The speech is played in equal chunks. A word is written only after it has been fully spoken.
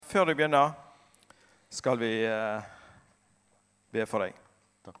før du begynner, skal vi be for deg.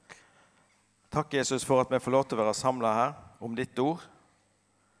 Takk. Takk, Jesus, for at vi får lov til å være samlet her om ditt ord.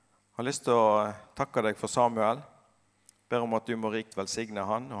 Jeg har lyst til å takke deg for Samuel. Ber om at du må rikt velsigne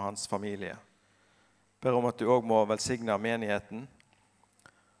han og hans familie. Ber om at du også må velsigne menigheten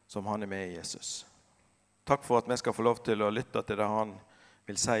som han er med i, Jesus. Takk for at vi skal få lov til å lytte til det han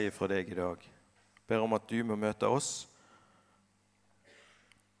vil si fra deg i dag. Ber om at du må møte oss.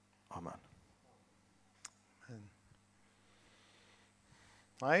 Amen.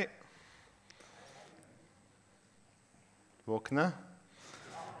 Hei. Våkne.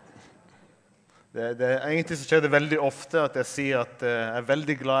 Egentlig så skjer det veldig ofte at jeg sier at jeg er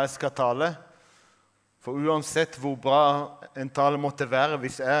veldig glad jeg skal tale. For uansett hvor bra en tale måtte være,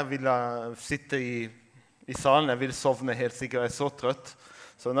 hvis jeg ville sitte i salen, jeg vil sovne helt sikkert, jeg er så trøtt.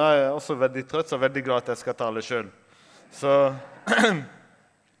 Så nå er jeg også veldig trøtt, så jeg er veldig glad at jeg skal tale selv. Så,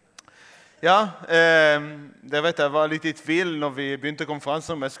 ja, det vet jeg var litt i tvil når vi begynte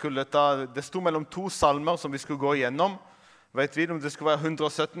konferansen om jeg skulle ta, det stod mellom 2 salmer som vi skulle gå igjennom. Jeg vet tvil om det skulle være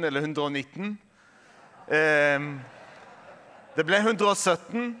 117 eller 119. Det ble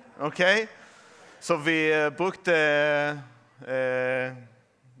 117, ok? Så vi brukte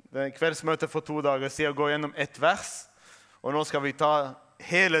Kveldsmøte for 2 dager siden å gå gjennom ett vers. Og nå skal vi ta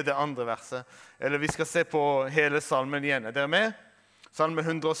hele det andre verset. Eller vi skal se på hele salmen igjen. Er dere med? Salme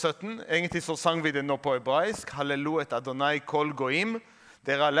 117. Egentlig så sang vi det nå på hebraisk. Halleluja Adonai kol goim.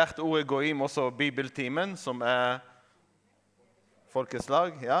 Dere har lært ordet goim også bibeltimen, som er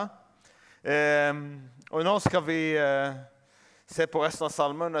folkeslag. Ja. Og nå skal vi se på resten av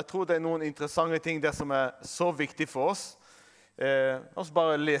salmen. Jeg tror det er noen interessante ting der som er så viktig for oss. La oss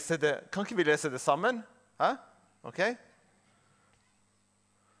bare lese det. Kan ikke vi lese det sammen? Hæ? Ok?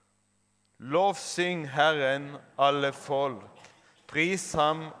 Lovsyng Herren alle folk, pris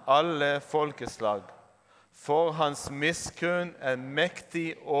ham alle folkeslag, for hans miskunn er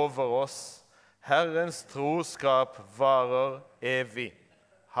mektig over oss, Herrens troskap varer evig.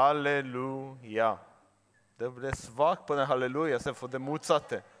 Halleluja. Det ble svagt på den halleluja, så for det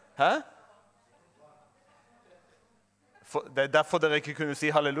motsatte. Hæ? Det er derfor dere ikke kunne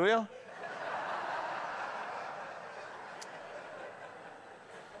si halleluja?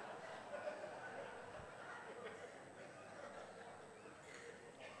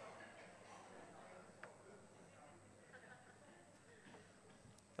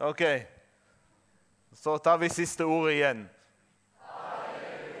 Ok, så tar vi siste ordet igjen.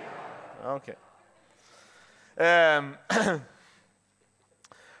 Ok.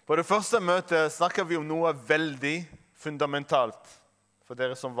 På det første møtet snakket vi om noe veldig fundamentalt, for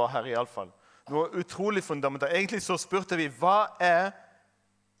dere som var her i alle fall. Noe utrolig fundamentalt. Egentlig så spurte vi, hva er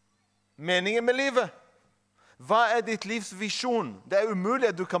meningen med livet? Hva er ditt livs visjon? Det er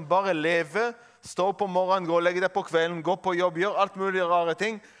umulig at du kan bare leve, stå på morgenen, gå og legge deg på kvelden, gå på jobb, gjøre alt mulig rare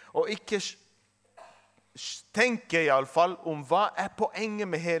ting, og ikke tenke i alle fall om hva er poenget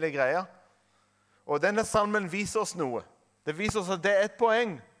med hele greia. Og denne salmen viser oss noe. Det viser oss at det er et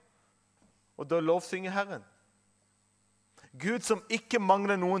poeng, og da lovsynger Herren. Gud som ikke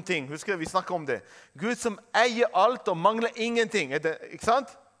mangler noen ting. Husker vi snakker om det. Gud som eier alt og mangler ingenting. Ikke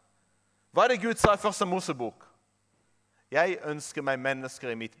sant? Hva er det Gud sa i første Mosebok? Jeg ønsker meg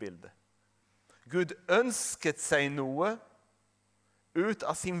mennesker i mitt bilde. Gud ønsket seg noe ut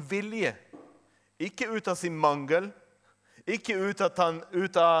av sin vilje. Ikke ut av sin mangel. Ikke ut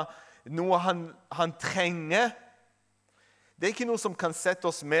av noe han trenger. Det er ikke noe som kan sette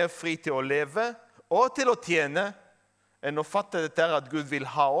oss mer fri til å leve og til å tjene enn å fatte dette at Gud vil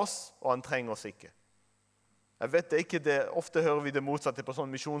ha oss, og han trenger oss ikke. Jeg vet det ikke det. Ofte hører vi det motsatte på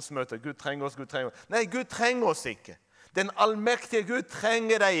sånne misjonsmøter. Gud trenger oss, Gud trenger oss. Nei, Gud trenger oss ikke. Den allmektige Gud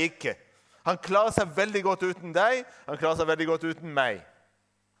trenger deg ikke. Han klarer seg veldig godt uten deg. Han klarer seg veldig godt uten meg.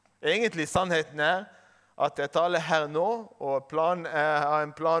 Egentlig sannheten er at jeg taler her nå, og jeg har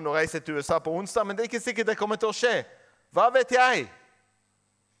en plan å reise til USA på onsdag, men det er ikke sikkert det kommer til å skje. Hva vet jeg?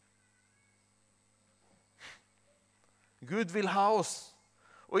 Gud vil ha oss.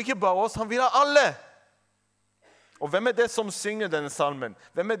 Og ikke bare oss, han vil ha alle. Og hvem er det som synger denne salmen?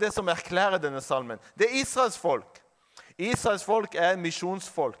 Hvem er det som erklærer denne salmen? Det er Israels folk. Israels folk er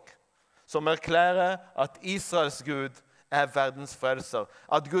misjonsfolk som erklærer at Israels Gud er verdens frelser.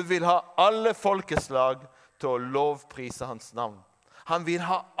 At Gud vil ha alle folkeslag til å lovprise hans navn. Han vil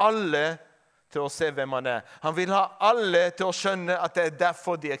ha alle til å se hvem han er. Han vil ha alle til å skjønne at det er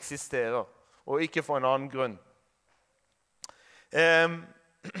derfor de eksisterer, og ikke for en annen grunn.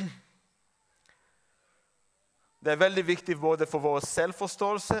 Det er veldig viktig både for vår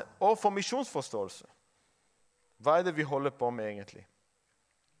selvforståelse og for misjonsforståelse. Hva er det vi holder på med egentlig?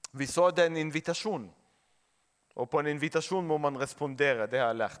 Vi så det en invitasjon. Og på en invitasjon må man respondere, det har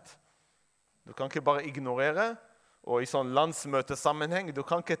jeg lært. Du kan ikke bare ignorere, og i sånn landsmøtesammenheng, du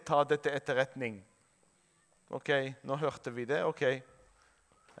kan ikke ta det til etterretning. Ok, nå hørte vi det, ok.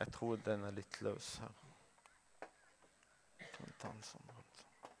 Jeg tror den er litt løs her. Jeg kan ta den sånn.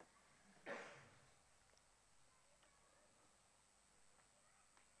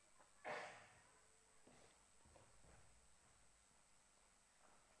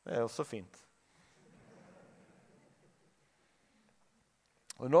 Det er også fint.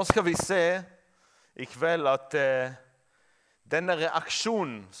 Og nå skal vi se i kveld at denne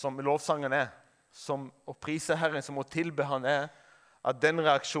reaksjonen som lovsangen er, som å prise Herren, som å tilbe han er, at den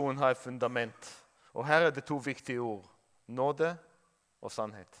reaksjonen har et fundament. Og her er det to viktige ord. Nåde og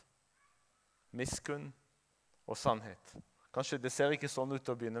sannhet. Miskunn og sannhet. Kanskje det ser ikke sånn ut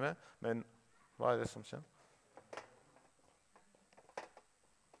til å begynne med, men hva er det som skjer?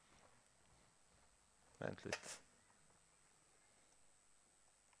 Vent litt.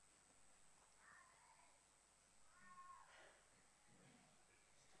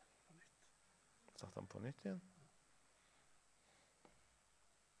 Start den på nytt igjen.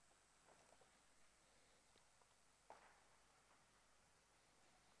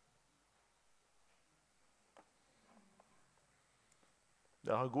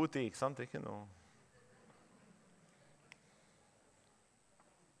 Det har god tid, ikke sant? Ikke noe...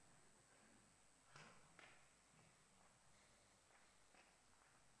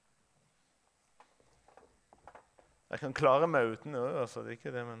 Jeg kan klare meg uten det, altså det er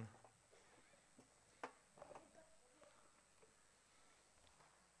ikke det, men...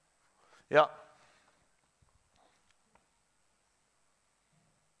 Ja.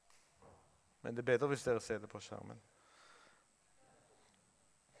 Men det er bedre hvis dere ser det på skjermen.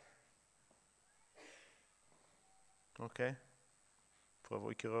 Ok. Prøv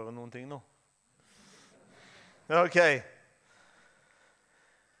å ikke røre noen ting nå. Ok.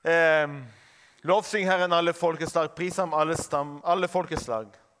 Lovsyng Herren alle folkeslag, pris ham alle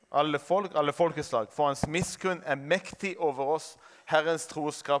folkeslag, alle folk, alle folkeslag, for hans miskunn er mektig over oss, Herrens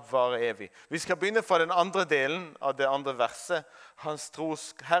troskap varer evig. Vi skal begynne fra den andre delen av det andre verset,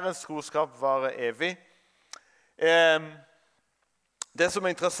 Herrens troskap varer evig. Det som er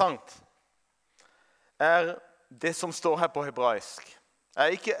interessant er det som står her på hebraisk.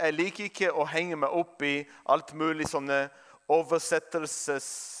 Jeg liker ikke å henge meg opp i alt mulig sånne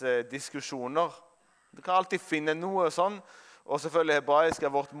oversettelsesdiskusjoner. Du kan alltid finne noe sånn, og selvfølgelig hebraisk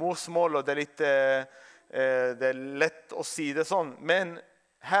er vårt morsmål, og det er lett å si det sånn. Men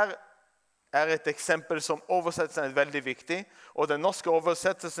her er et eksempel som oversettelsen er veldig viktig, og den norske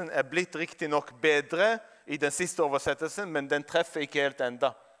oversettelsen er blitt riktig nok bedre i den siste oversettelsen, men den treffer ikke helt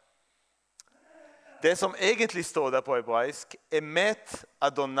enda. Det som egentlig står der på hebraisk, Emet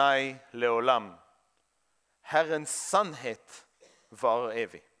Adonai Leolam. Herrens sannhet varer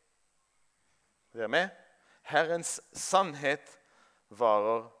evig. Er dere med? Herrens sannhet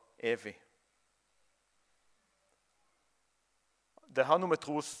varer evig. Det har noe med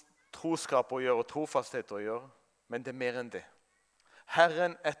troskap å gjøre og trofasthet å gjøre, men det er mer enn det.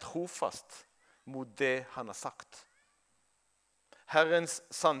 Herren er trofast mot det han har sagt. Herrens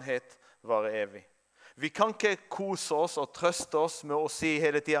sannhet varer evig. Vi kan ikke kose oss og trøste oss med å si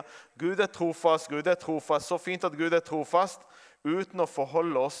hele tiden Gud er trofast, så fint at Gud er trofast, uten å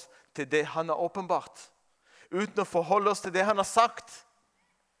forholde oss til det han har åpenbart. Uten å forholde oss til det han har sagt.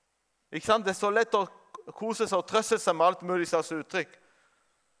 Ikke sant? Det er så lett å kose seg og trøste seg med alt mulig slags uttrykk.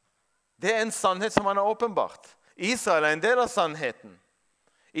 Det er en sannhet som han har åpenbart. Israel er en del av sannheten.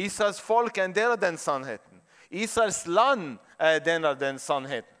 Israels folk er en del av den sannheten. Israels land er en del av den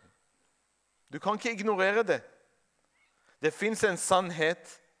sannheten. Du kan ikke ignorere det. Det finnes en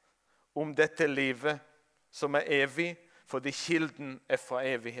sannhet om dette livet som er evig, fordi kilden er fra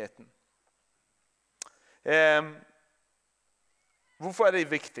evigheten. Hvorfor er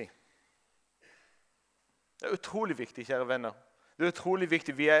det viktig? Det er utrolig viktig, kjære venner. Det er utrolig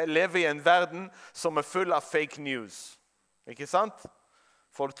viktig. Vi lever i en verden som er full av fake news. Ikke sant?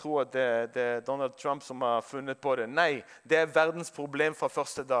 Folk tror at det er Donald Trump som har funnet på det. Nei, det er verdens problem fra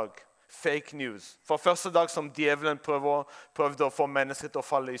første dag. Fake news. Fra første dag som djevelen prøvde å få mennesket til å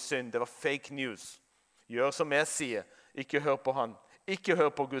falle i synd. Det var fake news. Gjør som jeg sier. Ikke hør på han. Ikke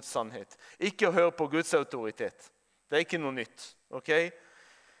hør på Guds sannhet. Ikke hør på Guds autoritet. Det er ikke noe nytt. Ok?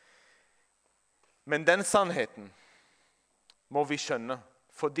 Men den sannheten må vi skjønne.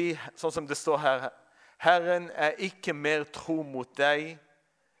 Fordi, sånn som det står her, Herren er ikke mer tro mot deg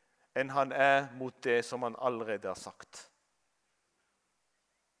enn han er mot det som han allerede har sagt.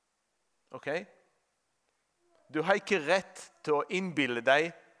 Ok? Du har ikke rett til å innbille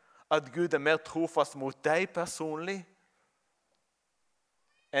deg at Gud mer trofast mot deg personlig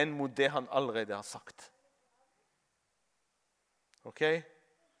enn mot det han allerede har sagt. Ok?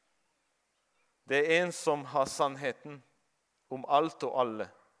 Det en som har sannheten om alt og alle,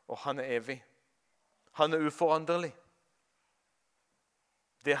 og han evig. Han uforanderlig.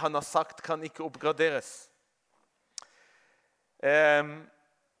 Det han har sagt kan ikke oppgraderes.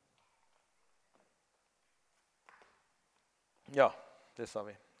 Ja, det sa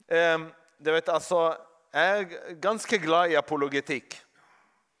vi. Det vet altså, jeg er ganske glad i apologetikk.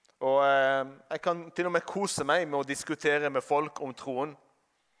 Og jeg kan til og med kose meg med å diskutere med folk om troen,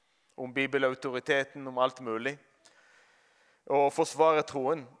 om bibelautoriteten, om alt mulig, og forsvare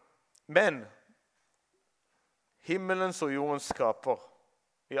troen. Men himmelens og jordens skaper,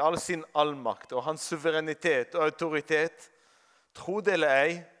 i all sin allmakt og hans suverenitet og autoritet, tro det eller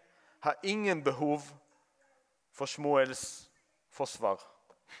ei, har ingen behov for Shmuels forsvar.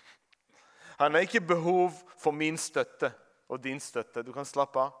 Han har ikke behov for min støtte og din støtte. Du kan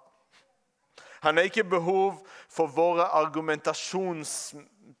slappe av. Han har ikke behov for våre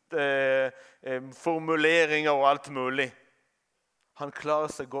argumentasjonsformuleringer og alt mulig. Han klarer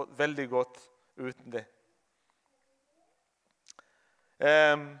seg veldig godt uten det.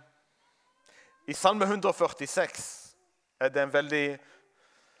 I Salme 146 er det en veldig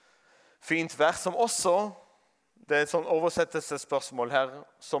fint vers som også, det er et sånn oversettelsesspørsmål her,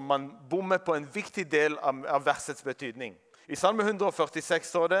 som man bommer på en viktig del av versets betydning. I Salme 146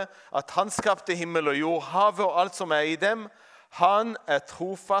 står det at han skapte himmel og jord, havet og alt som er i dem. Han er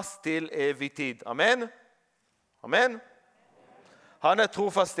trofast til evig tid. Amen? Amen? Han er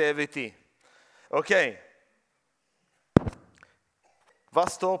trofast til evig tid. Ok. Hva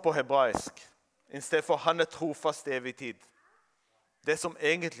står på hebraisk? I stedet for han er trofast til evig tid. Det som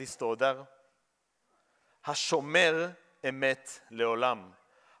egentlig står der, Hashomer emet leolam.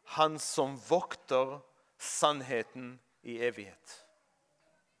 Han som vokter sannheten i evighet.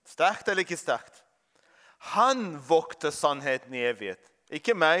 Sterkt eller ikke sterkt? Han vokter sannheten i evighet.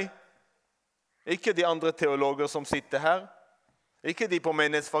 Ikke meg. Ikke de andre teologer som sitter her. Ikke de på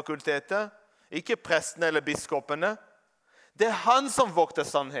menighetsfakultetet. Ikke prestene eller biskopene. Det er han som vokter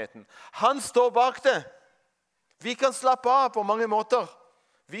sannheten. Han står bak det. Vi kan slappe av på mange måter.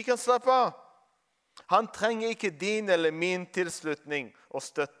 Vi kan slappe av. Han trenger ikke din eller min tilslutning og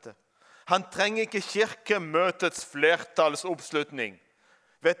støtte. Han trenger ikke kirkemøtets flertallsoppslutning.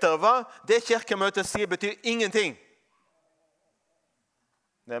 Vet dere hva? Det kirkemøtet sier betyr ingenting.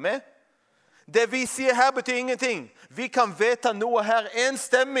 Er dere med? Det vi sier her betyr ingenting. Vi kan vedta noe her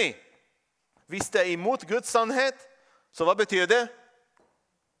enstemmig. Hvis det er imot Guds sannhet, så hva betyr det?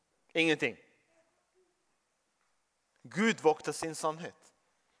 Ingenting. Gud vokter sin sannhet.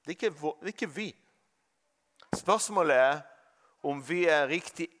 Det er ikke vi. Spørsmålet er om vi er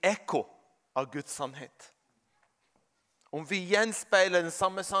riktig ekko av Guds sannhet. Om vi gjenspeiler den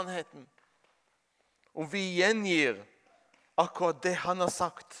samme sannheten. Om vi gjengir akkurat det han har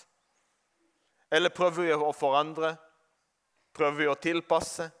sagt. Eller prøver vi å forandre? Prøver vi å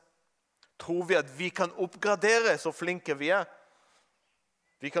tilpasse? Tror vi at vi kan oppgradere så flinke vi er?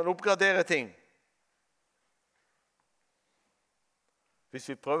 Vi kan oppgradere ting. Hvis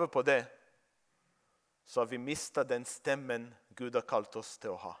vi prøver på det, så har vi mistet den stemmen Gud har kalt oss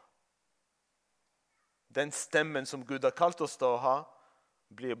til å ha. Den stemmen som Gud har kalt oss til å ha,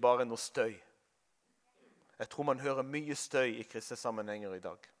 blir bare noe støy. Jeg tror man hører mye støy i kristne sammenhenger i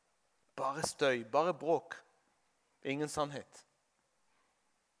dag. Bare støy, bare bråk. Ingen sannhet.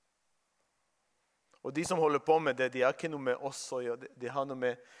 Og de som holder på med det, de har ikke noe med oss å gjøre. De har noe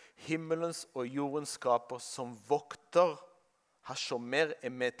med himmelens og jordens skaper som vokter Hashomer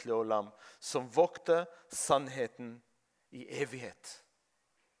emet leolam, som vokter sannheten i evighet.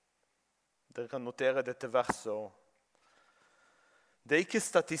 Dere kan notere dette verset. Det er ikke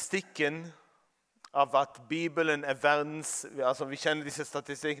statistikken av at Bibelen er verdens, altså vi kjenner disse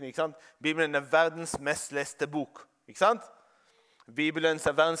statistikkene, ikke sant? Bibelen er verdens mest leste bok, ikke sant? Bibelen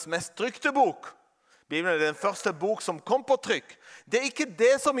er verdens mest trykte bok. Bibelen er den første bok som kom på trykk. Det er ikke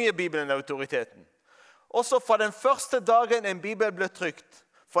det som gir Bibelen autoriteten. Også fra den første dagen en Bibel ble trykt,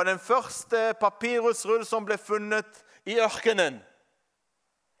 fra den første papyrusrull som ble funnet i ørkenen,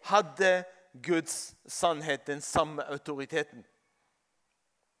 hadde Guds sannhet den samme autoriteten.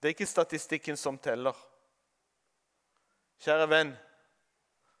 Det er ikke statistikken som teller. Kjære venn,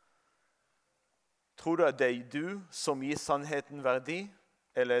 tror du at det er du som gir sannheten verdi,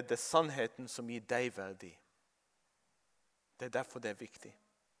 eller er det sannheten som gir deg verdi? Det er derfor det er viktig.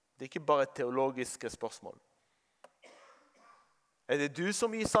 Det er ikke bare et teologiske spørsmål. Er det du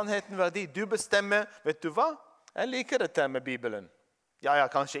som gir sannheten verdi? Du bestemmer, vet du hva? Jeg liker dette med Bibelen. Ja,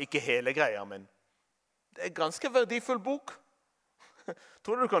 kanskje ikke hele greia, men det er en ganske verdifull bok.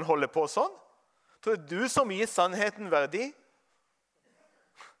 Tror du kan holde på sånn? Tror du som gir sannheten verdi?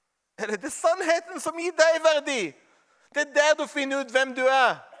 Eller det er sannheten som gir deg verdi? Det er der du finner ut hvem du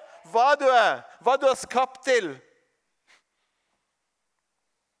er, hva du er skapt til.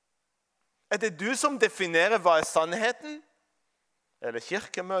 Er det du som definerer hva er sannheten? Eller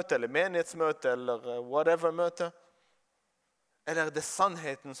kirkemøte, eller menighetsmøte, eller whatever møte? Eller er det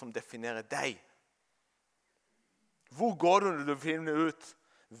sannheten som definerer deg? Hvor går du når du finner ut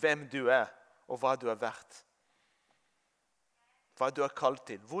hvem du er, og hva du er verdt? Hva du er kalt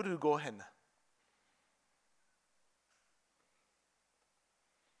til, hvor du går henne?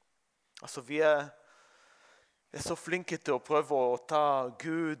 Altså, vi er så flinke til å prøve å ta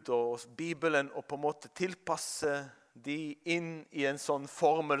Gud og Bibelen og på en måte tilpasse de inn i en sånn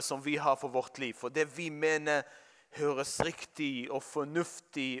formel som vi har for vårt liv. For det vi mener høres riktig og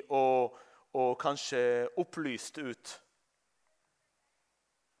fornuftig og kanskje opplyst ut.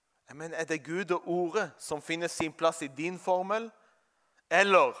 Men er det Gud og ordet som finner sin plass i din formel?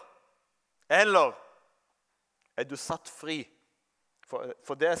 Eller er du satt fri?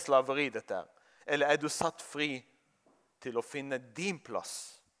 For det er slaveri dette her. Eller er du satt fri til å finne din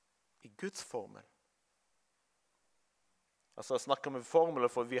plass i Guds formel? Altså jeg snakker med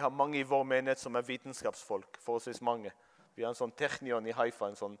formler, for vi har mange i vår menighet som er vitenskapsfolk, forholdsvis mange. Vi har en sånn teknion i Haifa,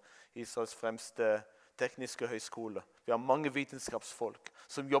 en sånn Israels fremste tekniske høyskole. Vi har mange vitenskapsfolk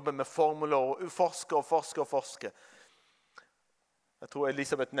som jobber med formler og forsker. Jeg tror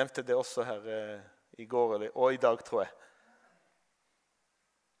Elisabeth nevnte det også her i går, og i dag, tror jeg.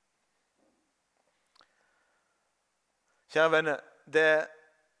 Kjære venner,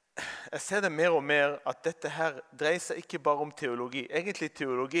 jeg ser det mer og mer at dette her dreier seg ikke bare om teologi. Egentlig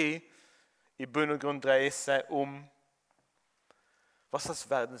teologi i bunn og grunn dreier seg om hva slags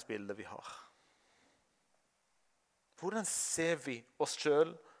verdensbilde vi har. Hvordan ser vi oss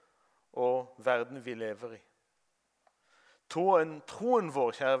selv og verden vi lever i? Troen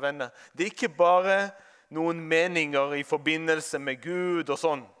vår, kjære venner, det er ikke bare noen meninger i forbindelse med Gud og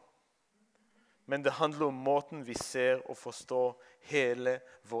sånn. Men det handler om måten vi ser og forstår hele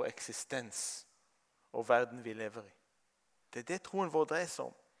vår eksistens og verden vi lever i. Det er det troen vår dreier seg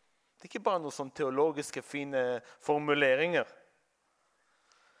om. Det er ikke bare noen sånne teologiske fine formuleringer.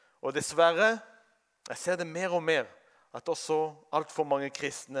 Og dessverre, jeg ser det mer og mer, at også alt for mange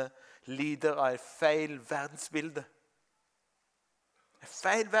kristne lider av et feil verdensbilde. Et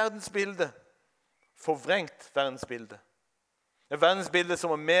feil verdensbilde. Forvrengt verdensbilde. Et verdensbilde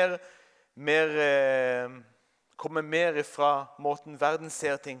som er kommer mer fra måten verden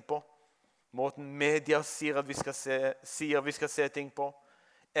ser ting på, måten media sier at vi skal se ting på,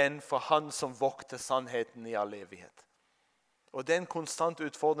 enn fra han som vokter sannheten i all evighet. Og det er en konstant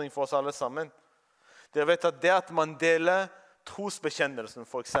utfordring for oss alle sammen. Dere vet at det at man deler trosbekjennelsen,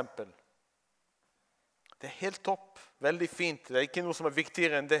 for eksempel, det er helt topp, veldig fint, det er ikke noe som er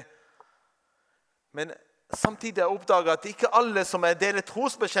viktigere enn det. Men samtidig har jeg oppdaget at ikke alle som jeg deler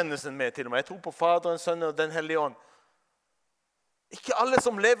trosbekjennelsen med, til og med, jeg tror på Faderen, Sønnen og Den hellige ånd, ikke alle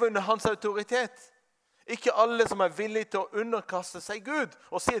som lever under hans autoritet, ikke alle som er villige til å underkaste seg Gud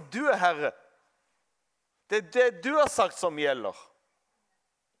og si at du er Herre. Det er det du har sagt som gjelder.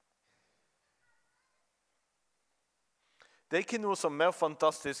 Det er ikke noe som er mer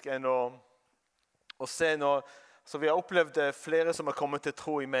fantastisk enn å se når, så vi har opplevd flere som har kommet til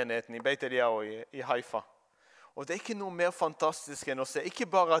tro i menigheten, i Beit Elia og i Haifa. Og det er ikke noe mer fantastisk enn å se, ikke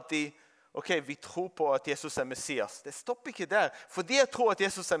bare at vi tror på at Jesus er Messias. Det stopper ikke der. Fordi jeg tror at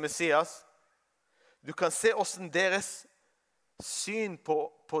Jesus er Messias, du kan se hvordan deres syn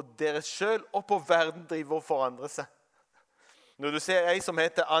på deres selv og på verden driver og forandrer seg. Når du ser en som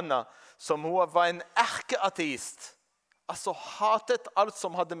heter Anna, som hun var en erkeateist, altså hatet alt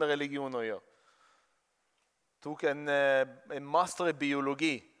som hadde med religion å gjøre. Tok en master i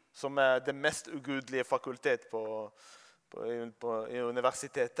biologi, som er det mest ugudelige fakultet i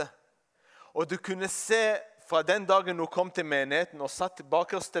universitetet. Og du kunne se fra den dagen hun kom til menigheten og satt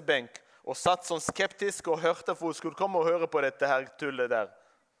bakerste benk, og satt sånn skeptisk og hørte, for hun skulle komme og høre på dette her tullet der,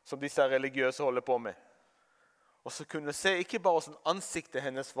 som disse religiøse holder på med. Og så kunne du se ikke bare hvordan ansiktet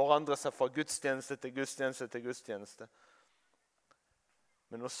hennes forandret seg fra gudstjeneste til gudstjeneste til gudstjeneste,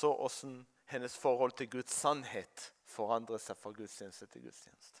 men også hvordan hennes forhold til Guds sannhet forandret seg fra gudstjeneste til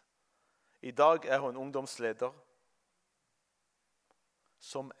gudstjeneste. I dag er hun ungdomsleder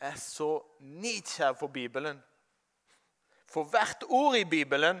som er så nidkjær for Bibelen. For hvert ord i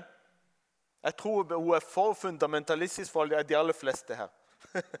Bibelen. Jeg tror hun er for fundamentalistisk for de aller fleste her.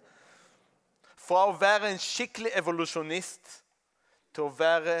 Fra å være en skikkelig evolusjonist til å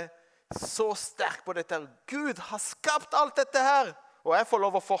være så sterk på dette her. Gud har skapt alt dette her, og jeg får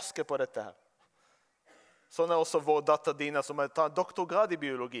lov å forske på dette her. Sånn også vår datter Dina, som har tatt doktorgrad i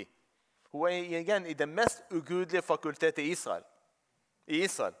biologi. Hun igjen i det mest ugudelige fakultetet i Israel. I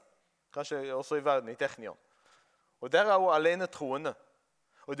Israel. Kanskje også i verden, i Technion. Og der hun alene troende.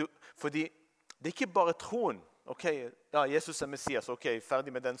 Fordi det ikke bare troen. Ok, ja, Jesus Messias, ok,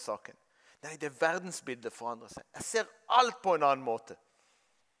 ferdig med den saken. Nei, det verdensbildet forandrer seg. Jeg ser alt på en annen måte.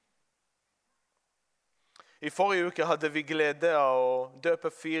 I forrige uke hadde vi glede av å døpe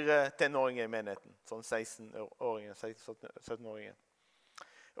 4 tenåringer i menigheten. Sånn 17-åringer.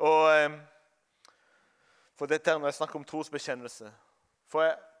 Og for dette er når jeg snakker om trosbekjennelse. For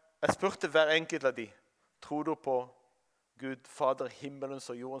jeg spurte hver enkelt av de, tror du på Gud, Fader, himmelens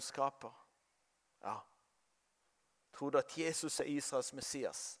og jordens skaper? Ja. Tror du at Jesus er Israels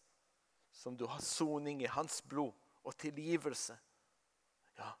Messias? Som du har soning i hans blod og tilgivelse?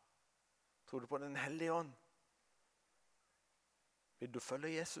 Ja. Tror du på den hellige ånd? Vil du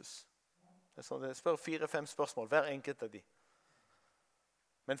følge Jesus? Det er sånn, jeg spør 4-5 spørsmål, hver enkelt av de.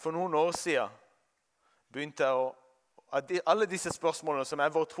 Men for noen år siden begynte jeg alle disse spørsmålene som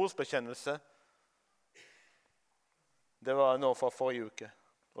er vår trosbekjennelse, det var nå fra forrige uke,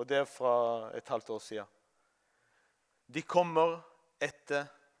 og det er fra et halvt år siden. De kommer etter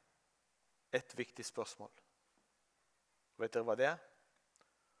et viktig spørsmål. Vet dere hva det er?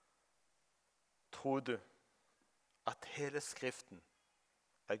 Tror du at hele Skriften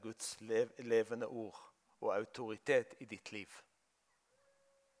er Guds levende ord og autoritet i ditt liv?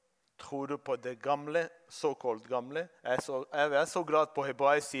 Tror du på det gamle, såkalt gamle? Jeg er så glad på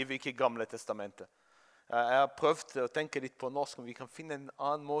hebraisk sier vi ikke Gamle testamentet. Jeg har prøvd å tenke litt på norsk, om vi kan finne en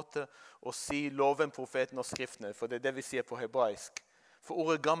annen måte å si loven, profeten og skriftene, for det er det vi sier på hebraisk. For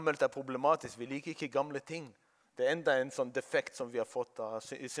ordet gammelt er problematisk, vi liker ikke gamle ting. Det er enda en sånn defekt som vi har fått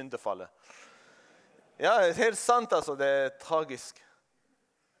i syndefallet. Ja, det er helt sant, altså, det er tragisk.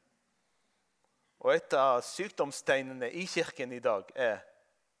 Og et av sykdomstegnene i kirken i dag er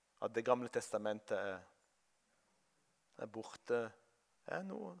at det gamle testamentet er borte. Er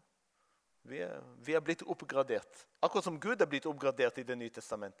noe. Vi er blitt oppgradert. Akkurat som Gud er blitt oppgradert i det nye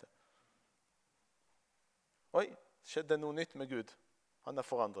testamentet. Oi, skjedde noe nytt med Gud? Han har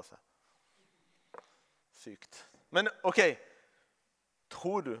forandret seg. Sykt. Men ok,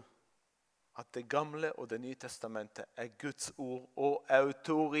 tror du at det gamle og det nye testamentet er Guds ord og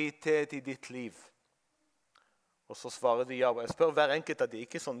autoritet i ditt liv? Og så svarer de ja. Jeg spør hver enkelt av de,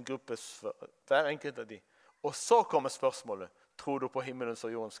 ikke sånn gruppes, hver enkelt av de. Og så kommer spørsmålet, tror du på himmelens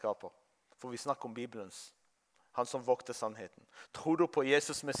og jordens skaper? For vi snakker om Bibelens, han som vokter sannheten. Tror du på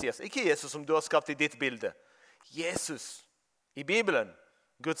Jesus Messias? Ikke Jesus som du har skapt i ditt bilde. Jesus i Bibelen,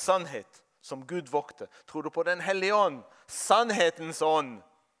 Guds sannhet som Gud vokter. Tror du på den hellige ånd, sannhetens ånd?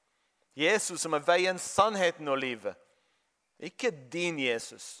 Jesus som er veien, sannheten og livet. Ikke din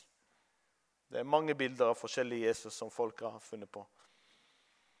Jesus. Det er mange bilder av forskjellige Jesus som folk har funnet på.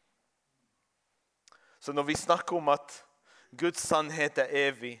 Så når vi snakker om at Guds sannhet er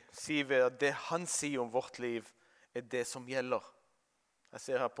evig, sier vi at det han sier om vårt liv er det som gjelder. Jeg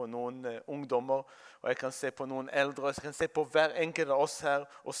ser her på noen ungdommer, og jeg kan se på noen eldre, jeg kan se på hver enkelt av oss her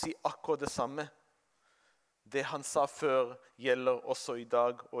og si akkurat det samme. Det han sa før gjelder også i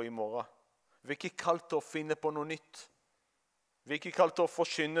dag og i morgen. Vi er ikke kalt til å finne på noe nytt. Vi er ikke kalt til å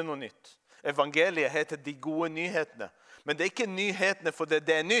forkynne noe nytt. Evangeliet heter de gode nyhetene. Men det er ikke nyhetene fordi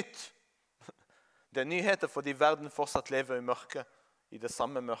det er nytt. Det er nyheter fordi verden fortsatt lever i mørket, i det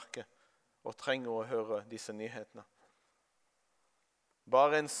samme mørket, og trenger å høre disse nyhetene.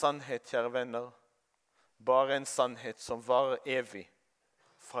 Bare en sannhet, kjære venner, bare en sannhet som varer evig,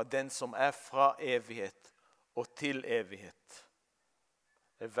 fra den som er fra evighet og til evighet,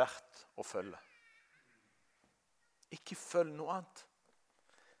 er verdt å følge. Ikke følg noe annet.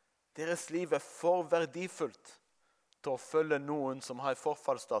 Deres liv er for verdifullt til å følge noen som har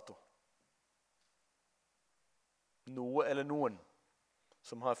forfallsdato. Noe eller noen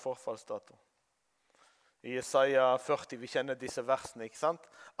som har forfallsdato. I Jesaja 40, vi kjenner disse versene, ikke sant?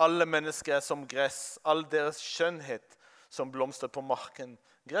 Alle mennesker er som gress, all deres skjønnhet som blomster på marken.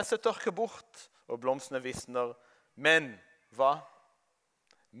 Gresset tørker bort, og blomstene visner. Men, hva?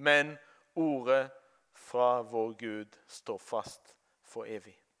 Men ordet fra vår Gud står fast for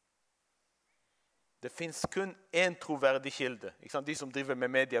evig. Det finnes kun en troverdig kilde. Ikke sant? De som driver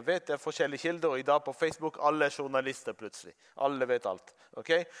med media vet det er forskjellige kilder, og i dag på Facebook alle er journalister plutselig. Alle vet alt.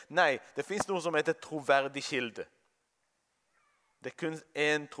 Okay? Nei, det finnes noe som heter troverdig kilde. Det er kun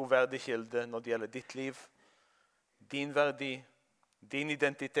en troverdig kilde når det gjelder ditt liv, din verdi, din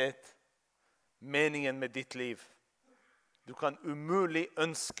identitet, meningen med ditt liv. Du kan umulig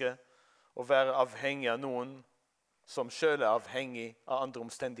ønske å være avhengig av noen som selv er avhengig av andre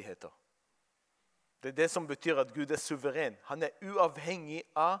omstendigheter. Det er det som betyr at Gud er suveren. Han er uavhengig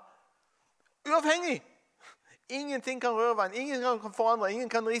av uavhengig! Ingenting kan røre ham, ingen kan forandre, ingen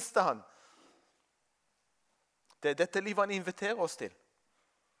kan riste ham. Det er dette livet han inviterer oss til.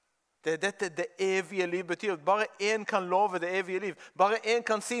 Det er dette det evige liv betyr. Bare en kan love det evige liv. Bare en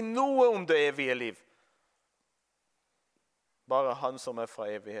kan si noe om det evige liv. Bare han som er fra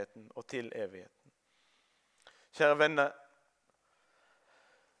evigheten og til evigheten. Kjære venner,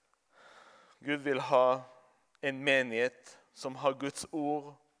 Gud vil ha en menighet som har Guds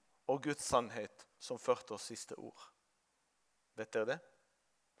ord og Guds sannhet som førte oss siste ord. Vet dere det?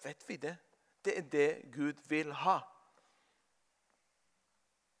 Vet vi det? Det er det Gud vil ha.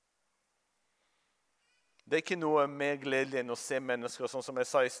 Det er ikke noe mer gledelig enn å se mennesker, sånn som jeg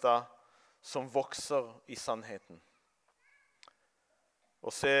sa i sted, som vokser i sannheten. Å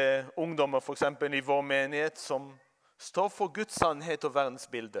se ungdommer for eksempel i vår menighet som står for Guds sannhet og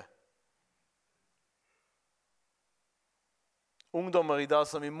verdensbilde. Ungdommer i dag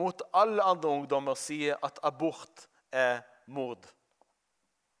som imot alle andre ungdommer sier at abort er mord.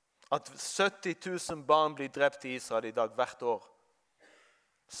 At 70 000 barn blir drept i Israel i dag hvert år.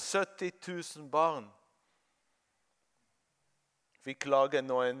 70 000 barn. Vi klager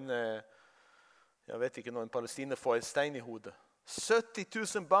når en palestiner får en stein i hodet. 70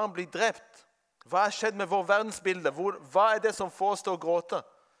 000 barn blir drept. Hva har skjedd med vår verdensbilde? Hva er det som får oss til å gråte?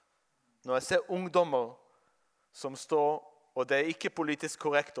 Når jeg ser ungdommer som står, og det er ikke politisk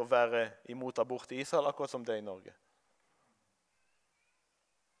korrekt å være imot abort i Israel, akkurat som det er i Norge.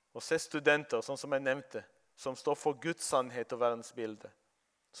 Og se studenter, sånn som jeg nevnte, som står for Guds sannhet og verdensbilde.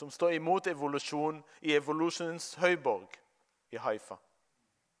 Som står imot evolusjon i evolusjonens høyborg i Haifa.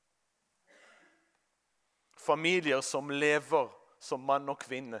 Familier som lever som mann og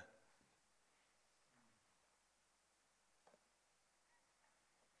kvinne.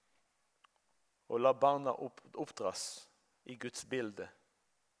 Og la barna oppdras i Guds bilde,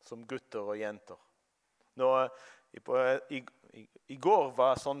 som gutter og jenter. I går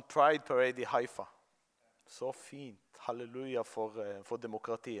var sånn Pride Parade i Haifa. Så fint. Halleluja for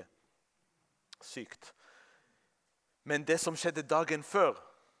demokratiet. Sykt. Men det som skjedde dagen før,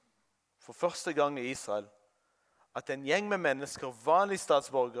 for første gang i Israel, at en gjeng med mennesker, vanlige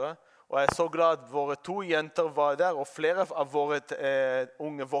statsborgere, og jeg er så glad at våre 2 jenter var der, og flere av våre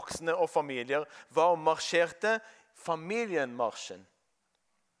unge voksne og familier var og marsjerte familienmarsjen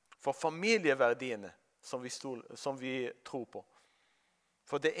for familieverdiene som vi tror på.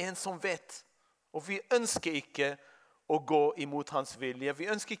 For det er en som vet, og vi ønsker ikke å gå imot hans vilje.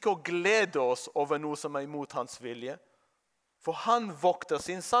 Vi ønsker ikke å glede oss over noe som er imot hans vilje. For han vokter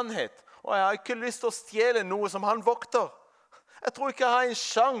sin sannhet, og jeg har ikke lyst til å stjele noe som han vokter. Jeg tror ikke jeg har en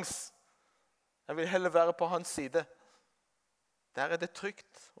sjans. Jeg vil heller være på hans side. Der er det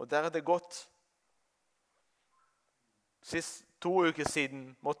trygt, og der er det godt. Sist 2 uker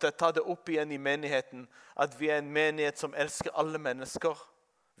siden måtte jeg ta det opp igjen i menigheten, at vi er en menighet som elsker alle mennesker.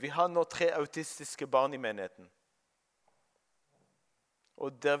 Vi har nå 3 autistiske barn i menigheten.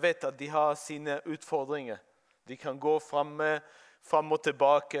 Og dere vet at de har sine utfordringer. De kan gå fram og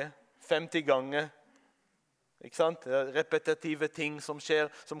tilbake 50 ganger. Ikke sant? Det er repetitive ting som skjer,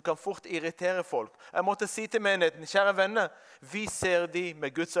 som kan fort irritere folk. Jeg måtte si til menigheten, kjære venner, vi ser de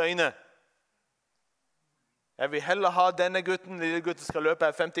med Guds øyne. Jeg vil heller ha denne gutten, lille gutten skal løpe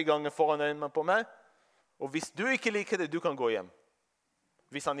her 50 ganger foran øynene på meg. Og hvis du ikke liker det, du kan gå hjem.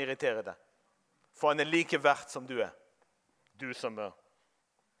 Hvis han irriterer deg. For han er like verdt som du er. Du som er,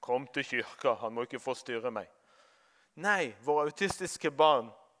 kom til kirka, han må ikke forstyrre meg. Nei, våre autistiske barn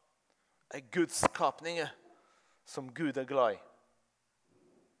er Guds skapninger som Gud er glad i.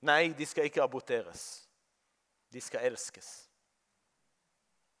 Nei, de skal ikke aborteres. De skal elskes.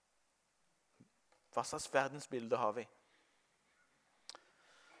 Hva slags verdensbilde har vi?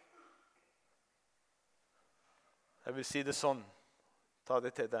 Jeg vil si det sånn. Ta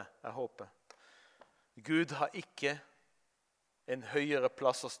det til deg, jeg håper. Gud har ikke en høyere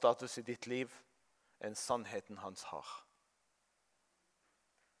plass og status i ditt liv enn sannheten hans har.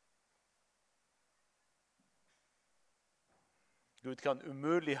 Gud kan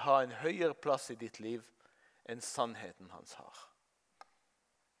umulig ha en høyere plass i ditt liv enn sannheten hans har.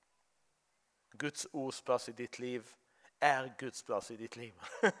 Guds ords plass i ditt liv er Guds plass i ditt liv.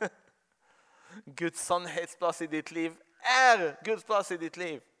 Guds sannhetsplass i ditt liv er Guds plass i ditt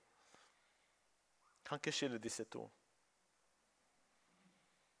liv. Kan ikke skille disse 2.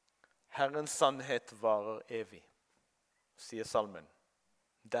 Herrens sannhet varer evig, sier salmen.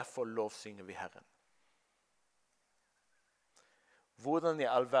 Derfor lovsynger vi Herren. hvordan i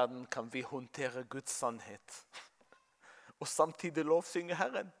all verden kan vi håndtere Guds sannhet og samtidig lovsynge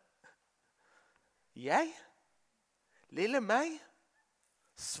Herren? Jeg? Lille meg?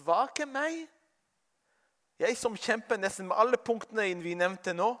 Svake meg? Jeg som kjemper nesten med alle punktene vi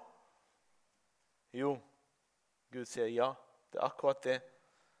nevnte nå? Jo, Gud sier ja, det er akkurat det.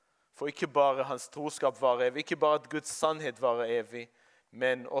 For ikke bare hans troskap varer evig, ikke bare at Guds sannhet varer evig,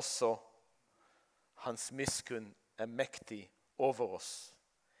 men også hans miskunn er mektig over oss.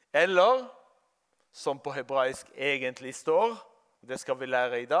 Eller, som på hebraisk egentlig står, det skal vi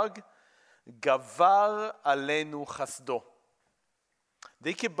lære i dag, Gavar alenu chasdo. Det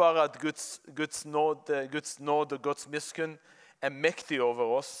er ikke bare at Guds nåde og Guds miskunn er mektig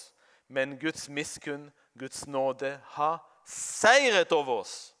over oss, men Guds miskunn, Guds nåde har seiret over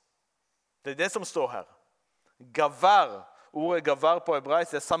oss. Det er det som står her. Gavar, ordet gavar på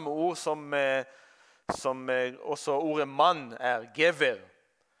hebraisk, det er samme ord som også ordet mann er, gever.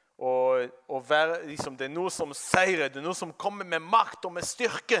 Og liksom, det er noe som seirer, det er noe som kommer med makt og med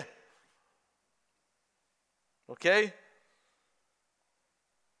styrke. Ok?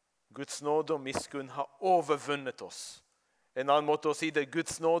 Guds nåde og miskunn har overvunnet oss. En annen måte å si det,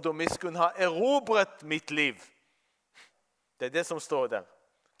 Guds nåde og miskunn har erobret mitt liv. Det er det som står der.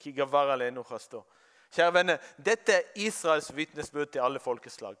 Kjære venner, dette er Israels vitnesbyrd til alle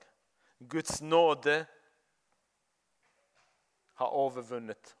folkeslag. Guds nåde har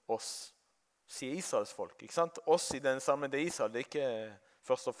overvunnet oss. Sier Israels folk, ikke sant? Oss i den samme, det er Israel, det er ikke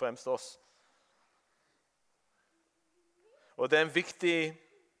først og fremst oss. Og det er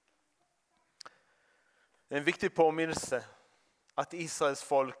en viktig påminnelse at Israels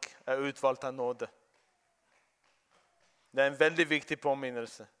folk er utvalgt av nåde. Det er en veldig viktig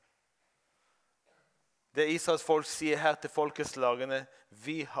påminnelse. Det Israels folk sier her til folkeslagene,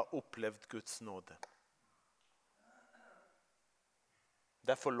 vi har opplevd Guds nåde.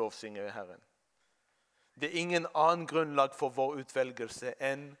 Derfor lovsynger vi Herren. Det er ingen annen grunnlag for vår utvelgelse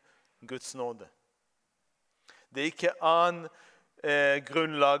enn Guds nåde. Det er ikke annen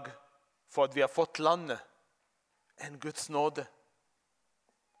grunnlag for at vi har fått landet enn Guds nåde.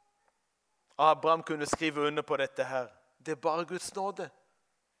 Abraham kunne skrive under på dette her. Det er bare Guds nåde.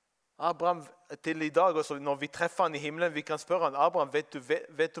 Abraham, til i dag, også, når vi treffer han i himmelen, vi kan spørre han, Abraham,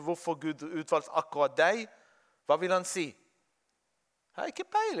 vet du hvorfor Gud utvalgte akkurat deg? Hva vil han si? Jeg har ikke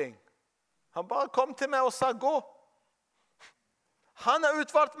peiling. Han bare kom til meg og sa, gå. Han har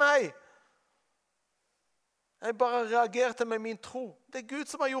utvalgt meg. Jeg bare reagerte med min tro. Det er Gud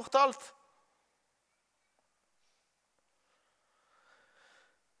som har gjort alt.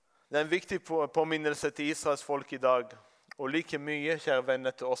 Det er en viktig påminnelse til Israels folk i dag, og like mye, kjære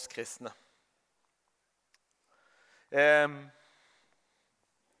venner, til oss kristne. Jeg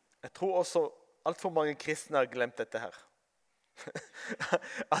tror også alt for mange kristne har glemt dette her.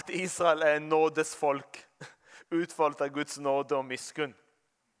 At Israel er en nådesfolk, utvalgt av Guds nåde og miskunn.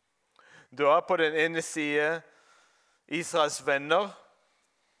 Du har på den ene side Israels venner,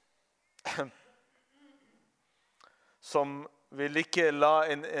 som vil ikke la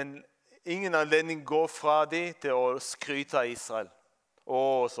ingen anledning gå fra dem til å skryte av Israel.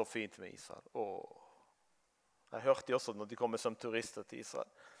 Så fint med Israel. Jeg hørte de også når de kommer som turister til Israel.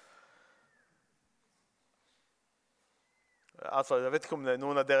 Altså, jeg vet ikke om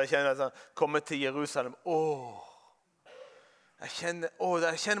noen av dere kjenner sånn, kommer til Jerusalem. Jeg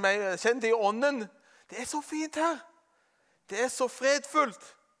kjenner det i ånden. Det er så fint her. Det er så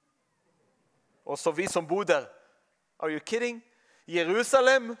fredfullt. Og så vi som bor der. Are you kidding?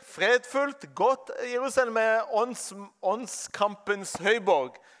 Jerusalem, fredfullt, godt. Jerusalem er åndskampens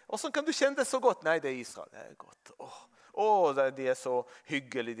høyborg. Hvordan kan du kjenne det så godt? Nei, det er Israel. Det er godt. De er så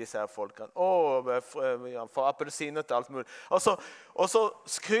hyggelige, disse her folkene. For appelsiner til alt mulig. Og så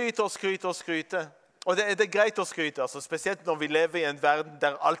skryte. Og det er greit å skryte, altså, spesielt når vi lever i en verden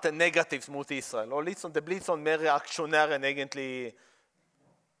der alt er negativt mot Israel. Og sånn, det blir sånn mer reaksjonær enn egentlig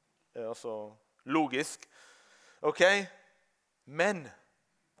logisk. Ok? Men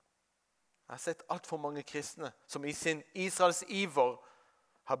jeg har sett alt for mange kristne som i sin Israels iver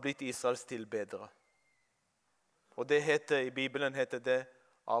har blitt Israels tilbedere. Og det heter, i Bibelen heter det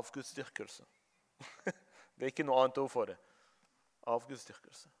avgudsdyrkelse. Det er ikke noe annet ord for det.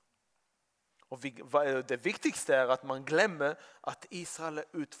 Avgudsdyrkelse. Og det viktigste er at man glemmer at Israel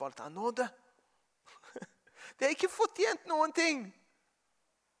er utvalgt av nåde. Det er ikke fortjent noen ting.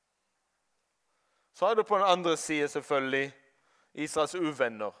 Så har du på den andre siden selvfølgelig Israels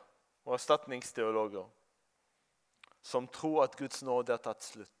uvenner og erstatningsteologer som tror at Guds nåde har tatt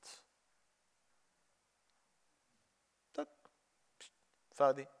slutt. Takk.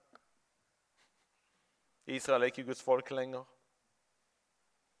 Ferdig. Israel er ikke Guds folk lenger.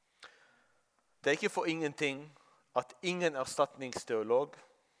 Det er ikke for ingenting at ingen erstatningsteolog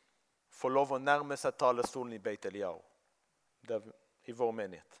får lov å nærme seg talerstolen i Beit Eliyahu, i vår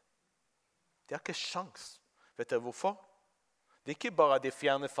menighet. De har ikke sjans. Vet dere hvorfor? Det er ikke bare at de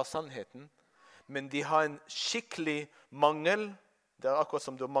fjerner fra sannheten, men de har en skikkelig mangel. Det er akkurat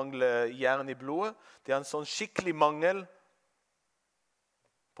som du mangler jern i blodet. De har en sånn skikkelig mangel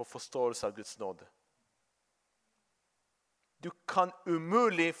på forståelse av Guds nåde. Du kan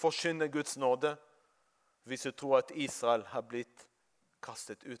umulig forkynne Guds nåde hvis du tror at Israel har blitt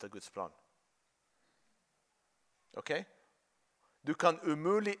kastet ut av Guds plan. Ok? Du kan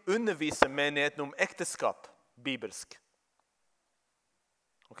umulig undervise menigheten om ekteskap bibelsk.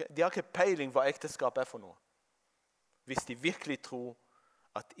 Okay? De har ikke peiling hva ekteskap er for noe. Hvis de virkelig tror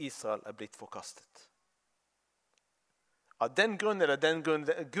at Israel er blitt forkastet. Av den grunn eller den grunn,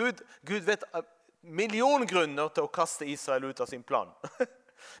 Gud vet million grunner til å kaste Israel ut av sin plan.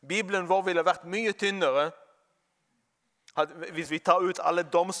 Bibelen vår ville vært mye tynnere hvis vi tar ut alle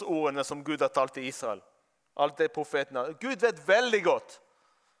domsordene som Gud har talt til Israel. Alt det profetene. Gud vet veldig godt.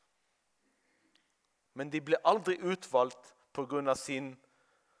 Men de ble aldri utvalgt på grunn av sine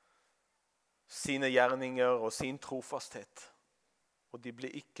gjerninger og sin trofasthet. Og de ble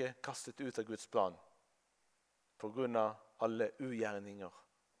ikke kastet ut av Guds plan på grunn av alle ugjerninger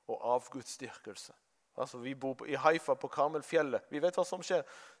og avgudsdyrkelse. Altså, vi bor i Haifa på Karmelfjellet. Vi vet hva som skjer.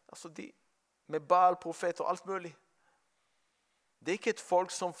 Altså, med Baal, profet og alt mulig. Det er ikke et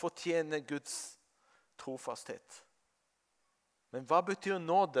folk som fortjener Guds trofasthet. Men hva betyr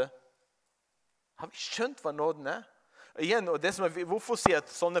nåde? Har vi skjønt hva nåden er? Igjen, og det som er, hvorfor sier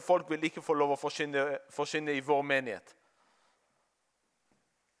at sånne folk vil ikke få lov å forkynne i vår menighet?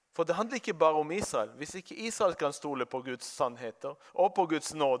 For det handler ikke bare om Israel. Hvis ikke Israel kan stole på Guds sannheter, og på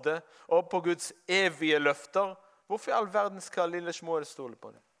Guds nåde, og på Guds evige løfter, hvorfor i all verden skal lille Shmuel stole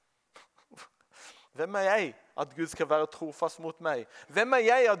på det? Hvem er jeg at Gud skal være trofast mot meg? Hvem er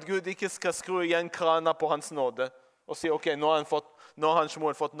jeg at Gud ikke skal skru igjen krana på hans nåde, og si, ok, nå har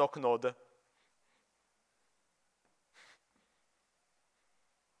Shmuel fått nok nåde.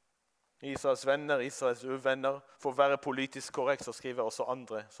 Israels venner, Israels uvenner. For å være politisk korrekt så skriver også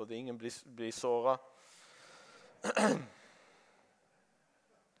andre, så det ingen blir såret.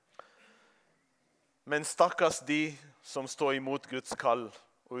 Men stakkars de som står imot Guds kall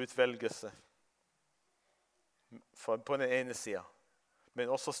og utvelgelse. På den ene siden.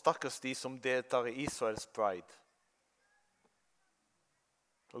 Men også stakkars de som deltar i Israels pride.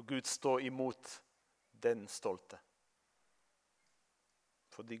 Og Gud står imot den stolte.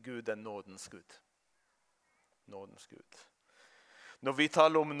 Fordi Gud er nådens Gud. Nådens Gud. Når vi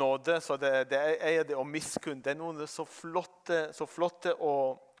taler om nåde, så det er det å miskunn. Det er noen så flotte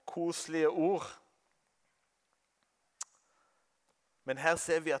og koselige ord. Men her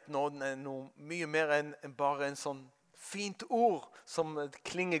ser vi at nåden er noe mye mer enn bare en sånn fint ord som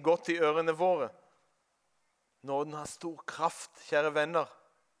klinger godt i ørene våre. Nåden har stor kraft, kjære venner.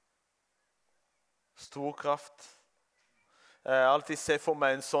 Stor kraft. Jeg alltid ser for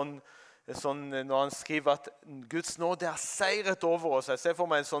meg en sånn når han skriver at Guds nåde har seiret over oss. Jeg ser for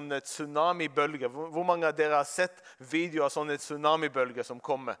meg en sånn tsunamibølge. Hvor mange av dere har sett videoer av sånne tsunamibølger som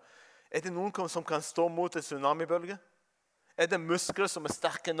kommer? Er det noen som kan stå mot en tsunamibølge? Er det muskler som er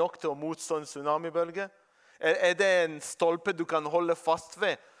sterke nok til å motstå en tsunamibølge? Er det en stolpe du kan holde fast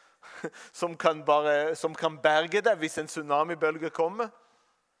ved, som kan berge deg hvis en tsunamibølge kommer?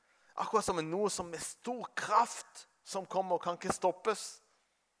 Akkurat som noe som med stor kraft som kommer og kan ikke stoppes.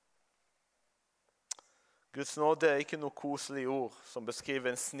 Guds nåde er ikke noe koselig ord som beskriver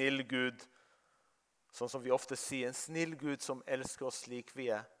en snill Gud, sånn som vi ofte sier, en snill Gud som elsker oss slik vi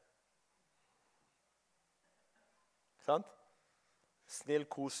er. Sant? Snill,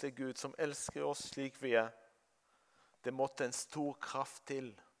 koselig Gud som elsker oss slik vi er. Det måtte en stor kraft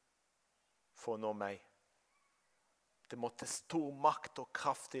til for å nå meg. Det måtte stor makt og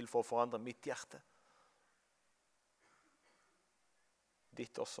kraft til for å forandre mitt hjerte.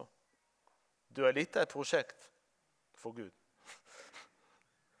 Ditt også. Du er litt av et prosjekt for Gud.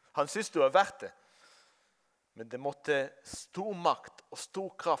 Han synes du er verdt det. Men det måtte stor makt og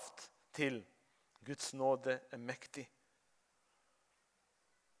stor kraft til. Guds nåde er mektig.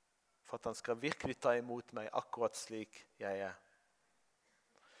 For at han skal virkelig ta imot meg akkurat slik jeg er.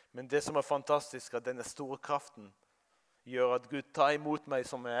 Men det som er fantastisk, at denne store kraften gjør at Gud tar imot meg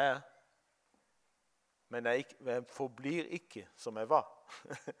som jeg er. Men jeg forblir ikke som jeg var.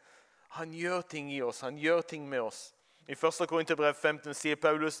 Han gjør ting i oss, han gjør ting med oss. I 1. Korinterbrev 15 sier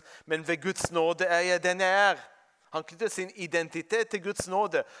Paulus, men ved Guds nåde er jeg den jeg er. Han knytter sin identitet til Guds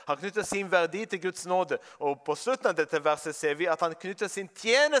nåde. Han knytter sin verdi til Guds nåde. Og på slutten av dette verset ser vi at han knytter sin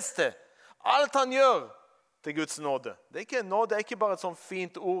tjeneste. Alt han gjør til Guds nåde. Det er ikke bare et sånt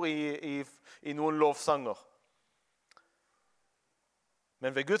fint ord i noen lovsanger.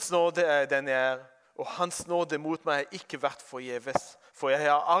 Men ved Guds nåde er den jeg er, og hans nåde mot meg har ikke vært forgjeves. For jeg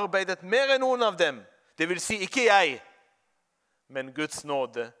har arbeidet mer enn noen av dem. Det vil si ikke jeg, men Guds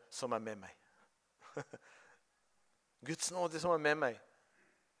nåde som er med meg. Guds nåde som er med meg.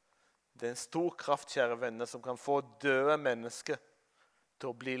 Det er en stor kraft, kjære venner, som kan få døde mennesker til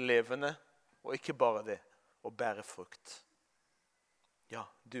å bli levende, og ikke bare det, å bære frukt. Ja,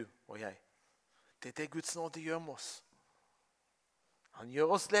 du og jeg. Det er det Guds nåde gjør med oss. Han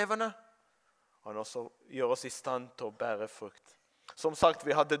gjør oss levende, han også gjør oss i stand til å bære frukt. Som sagt,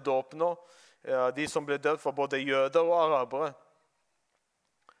 vi hadde dåp nå. De som ble døpt var både jøder og arabere.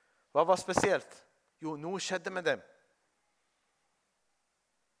 Hva var spesielt? Jo, noe skjedde med dem.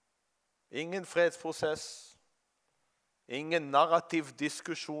 Ingen fredsprosess, ingen narrativ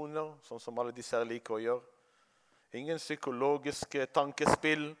diskusjoner, sånn som alle disse her liker å gjøre. Ingen psykologiske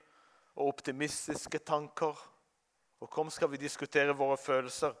tankespill og optimistiske tanker. Og kom skal vi diskutere våre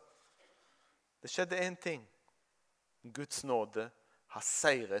følelser. Det skjedde en ting. Guds nåde har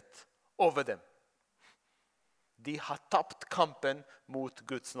seiret over dem. De har tapt kampen mot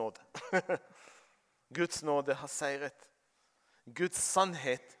Guds nåde. Guds nåde har seiret. Guds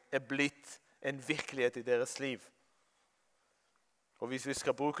sannhet er blitt en virkelighet i deres liv. Og hvis vi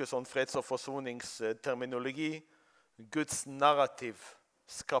skal bruke sånn freds- og forsoningsterminologi, Guds narrativ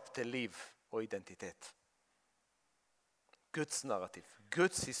skapte liv og identitet. Guds narrativ,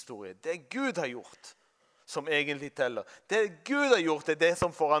 Guds historie, det Gud har gjort, som egentlig teller. Det Gud har gjort, det er det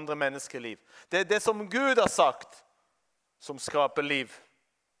som forandrer menneskeliv. Det er det som Gud har sagt, som skaper liv.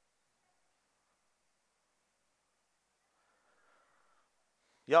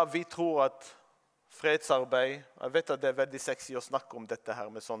 Ja, vi tror at fredsarbeid, jeg vet at det er veldig sexy å snakke om dette her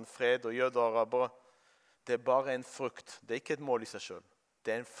med sånn fred og jøder og arabere. Det er bare en frukt, det er ikke et mål i seg selv.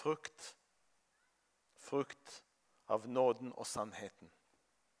 Det er en frukt. Frukt av nåden og sannheten,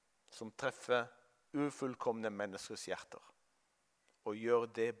 som treffer ufullkomne menneskers hjerter, og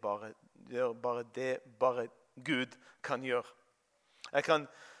gjør bare det Gud kan gjøre. Jeg kan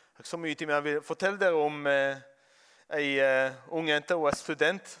så mye til meg, jeg vil fortelle dere om en ung jente, hun er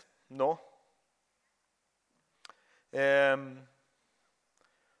student nå.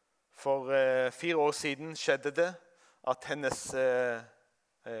 For 4 år siden skjedde det at hennes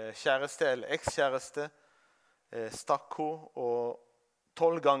kjæreste, eller ekskjæreste, stakk hun og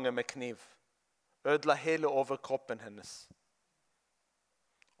 12 ganger med kniv. Ødela hele overkroppen hennes.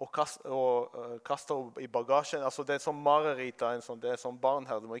 Og kastet henne i bagasjen. Altså det er som mareritt, det er som barn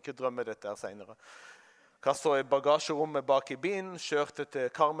her, du må ikke drømme dette her senere. Kastet henne i bagasjerommet bak i bilen, kjørte til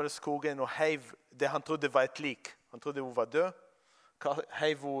Karmelskogen og heiv det han trodde var et lik. Han trodde hun var død.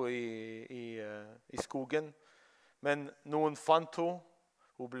 Heiv henne i skogen. Men noen fant henne.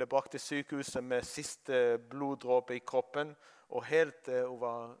 Hun ble brakt til sykehuset med siste bloddråpe i kroppen, og helt hun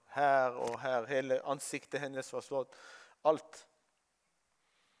var her og her. Hele ansiktet hennes var slått. Alt.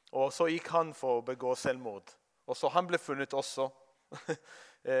 Og så gikk han for å begå selvmord. Og så han ble funnet også,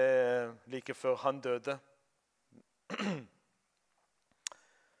 like før han døde.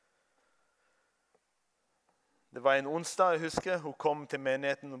 Det var en onsdag, jeg husker. Hun kom til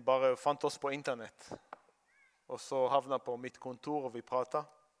menigheten og bare fant oss på internett. Og så havnet på mitt kontor, og vi pratet.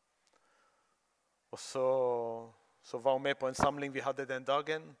 Og så var hun med på en samling vi hadde den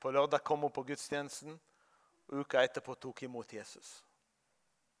dagen. På lørdag kom hun på gudstjenesten. Uka etterpå tok imot Jesus.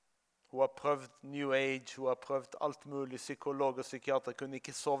 Hun har prøvd New Age, hun har prøvd alt mulig. Psykolog og psykiater kunne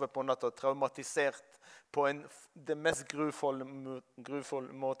ikke sove på natta, traumatisert på det mest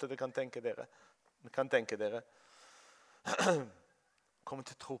grufulle måte det kan tenke dere. Kom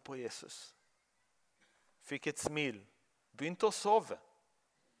til å tro på Jesus. Fikk et smil, begynte å sove.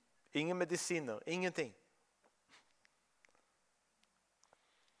 Ingen medisiner, ingenting.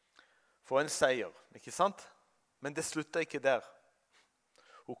 For en seier, ikke sant? Men det sluttet ikke der.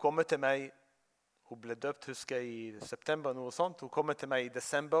 Hun kommer til meg, hun ble døpt, husker jeg, i september, noe sånt. Hun kommer til meg i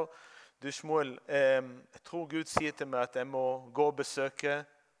desember. Du, Shmuel, jeg tror Gud sier til meg at jeg må gå og besøke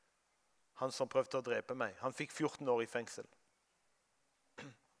han som prøvde å drepe meg. Han fikk 14 år i fengsel.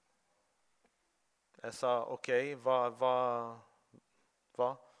 Jeg sa, ok, hva?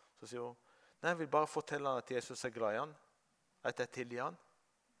 Så sier hun, nei, jeg vil bare fortelle han at Jesus er glad i han, at jeg tilgir han,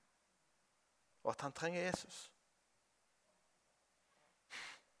 og at han trenger Jesus.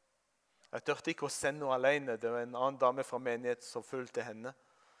 Jeg tørte ikke å sende henne alene. Det var en annen dame fra menighet som fulgte henne.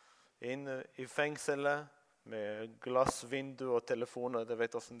 Inn i fengselet med glass, vindu og telefoner, det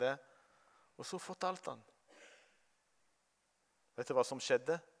vet hvordan det er. Og så fortalte han. Vet du hva som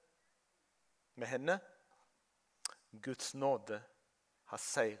skjedde? med henne. Guds nåde har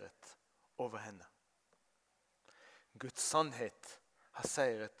seiret over henne. Guds sannhet har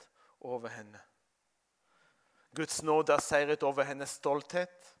seiret over henne. Guds nåde har seiret over hennes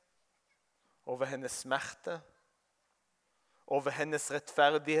stolthet, over hennes smerte, over hennes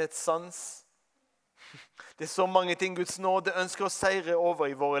rettferdighetssans. Det så mange ting Guds nåde ønsker å seire over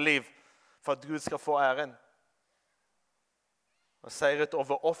i våre liv, for at Gud skal få æren. Og seiret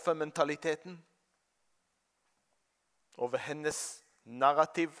over offermentaliteten, over hennes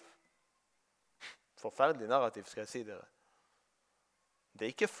narrativ. Forferdelig narrativ, skal jeg si dere.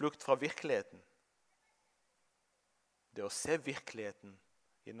 Det ikke flukt fra virkeligheten. Det å se virkeligheten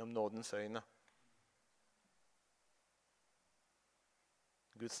gjennom nådens øyne.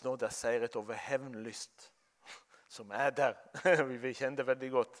 Guds nåde seiret over hevnlyst, som der. Vi vil kjenne det veldig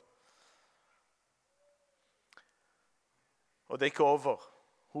godt. Og det ikke over.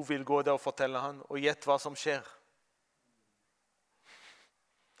 Hun vil gå der og fortelle han, og gjett hva som skjer.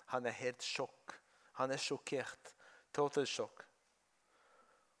 Han helt sjokk. Han sjokkert. Total sjokk.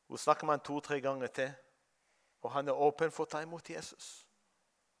 Hun snakker med han 2-3 ganger til, og han åpen for å ta imot Jesus.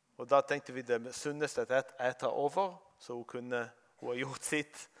 Og da tenkte vi det sunneste at jeg tar over, så hun har gjort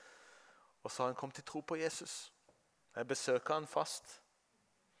sitt. Og så har han kommet til tro på Jesus. Jeg besøker han fast.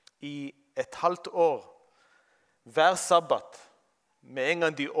 I et halvt år, hver sabbat, med en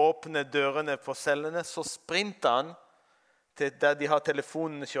gang de åpner dørene på cellene, så sprinter han til der de har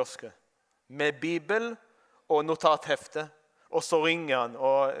telefonkiosker, med bibel og notathefte. Og så ringer han,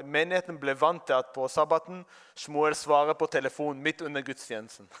 og menigheten ble vant til at på sabbaten Shmuel svarer på telefonen midt under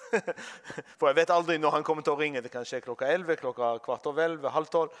gudstjenesten. For jeg vet aldri når han kommer til å ringe. Det kan skje klokka 11, klokka 11:15,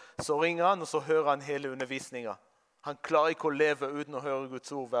 11:30. Så ringer han, og så hører han hele undervisningen. Han klarer ikke å leve uten å høre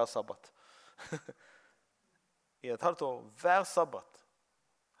Guds ord hver sabbat. I et halvt år, hver sabbat,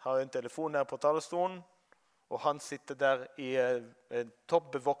 har en telefon her på talerstolen, og han sitter der i et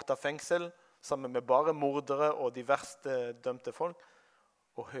toppbevoktet fengsel, sammen med bare mordere og de verste dømte folk,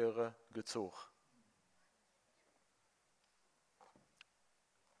 og høre Guds ord.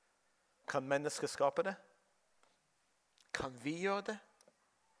 Kan mennesker skape det? Kan vi gjøre det?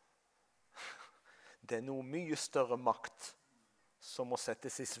 Det noe mye større makt som må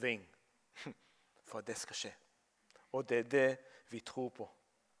settes i sving for at det skal skje. Og det det vi tror på.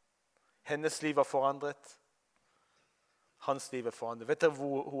 Hennes liv er forandret. Hans liv er forandret. Vet dere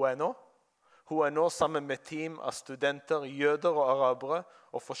hvor hun nå? Hun nå sammen med team av studenter, jøder og arabere,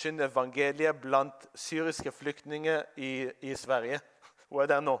 og forkynner evangeliet blant syriske flyktninger i Sverige. Hun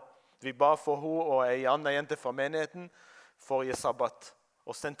der nå. Vi ba for henne og en annen jente fra menigheten forrige sabbat,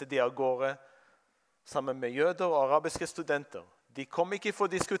 og sendte de av gårde sammen med jøder og arabiske studenter. De kom ikke for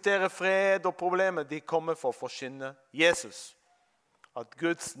å diskutere fred og problemer, de kommer for å forkynne Jesus. At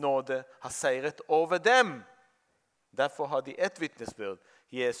Guds nåde har seiret over dem. Derfor har de et vitnesbyrd.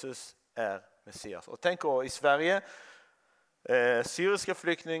 Jesus Messias. Og tenk å i Sverige, syriske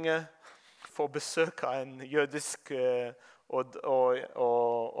flyktninger får besøk av en jødisk og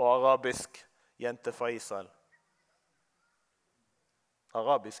arabisk jente fra Israel.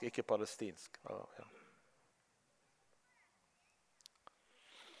 Arabisk, ikke palestinsk. Ja.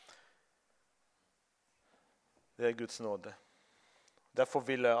 Det er Guds nåde. Derfor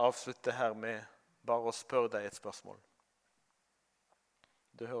vil jeg avslutte her med bare å spørre deg et spørsmål.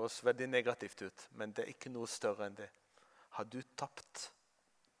 Det høres veldig negativt ut, men det er ikke noe større enn det. Har du tapt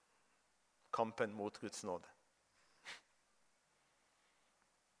kampen mot Guds nåde?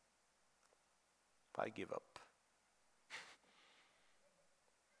 I give up.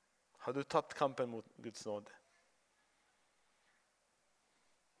 Har du tapt kampen mot Guds nåde?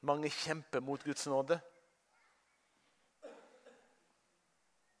 Mange kjemper mot Guds nåde.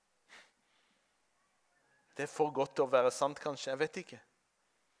 Det er for godt til å være sant, kanskje. Jeg vet ikke.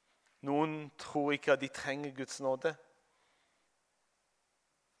 Noen tror ikke at de trenger Guds nåde.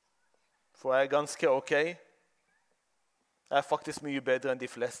 For jeg er ganske ok. Jeg er faktisk mye bedre enn de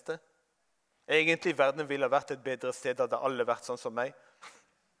fleste. Egentlig verden ville vært et bedre sted, hadde alle vært sånn som meg.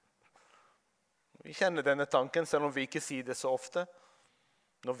 Vi kjenner denne tanken, selv om vi ikke sier det så ofte.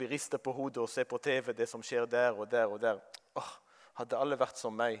 Når vi rister på hodet og ser på TV, det som skjer der og der og der. Hadde alle vært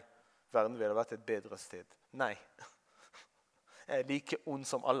som meg, verden ville vært et bedre sted. Nei. Jeg er like ond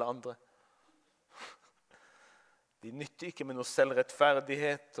som alle andre. De nytter ikke med noe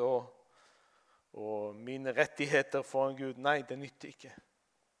selvrettferdighet og mine rettigheter foran Gud. Nei, det nytter ikke.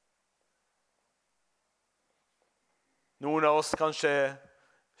 Noen av oss kanskje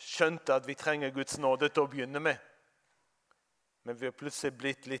skjønte at vi trenger Guds nåde til å begynne med. Men vi har plutselig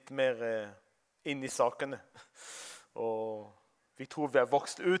blitt litt mer inn i sakene. Og Vi tror vi har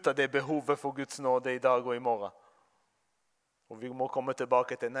vokst ut av det behovet for Guds nåde i dag og i morgen. Og vi må komme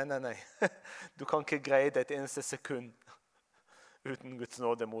tilbake til, nei. Du kan ikke greie det et eneste sekund uten Guds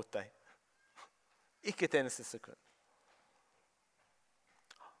nåde mot deg. Ikke et eneste sekund.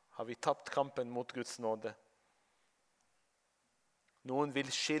 Har vi tapt kampen mot Guds nåde? Noen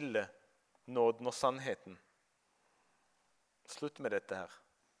vil skille nåden og sannheten. Slutt med dette her.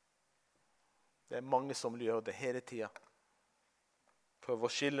 Det er mange som gjør det hele tiden. Prøver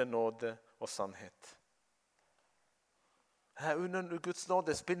å skille nåde og sannhet. Her under Guds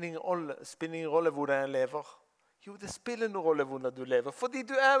nåde spiller ingen rolle hvordan jeg lever. Jo, det spiller noen rolle hvordan du lever, fordi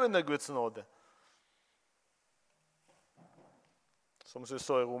du er under Guds nåde. Som du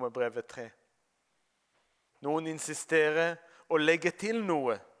så i Romerbrevet 3. Noen insisterer å legge til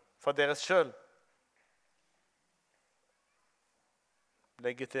noe fra deres selv.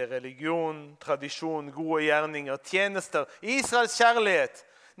 Legge til religion, tradisjon, gode gjerninger, tjenester, Israels kjærlighet.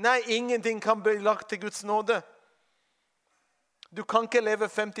 Nei, ingenting kan bli lagt til Guds nåde. Du kan ikke leve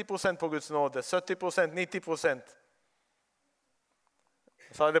 50% på Guds nåde, 70%, 90%.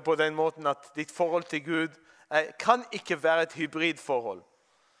 Jeg sa det på den måten at ditt forhold til Gud kan ikke være et hybridforhold.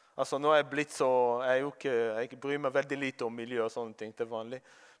 Altså nå er jeg blitt så, jeg bryr meg veldig lite om miljø og sånne ting til vanlig.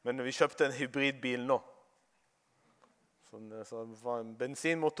 Men vi kjøpte en hybridbil nå. Så det var en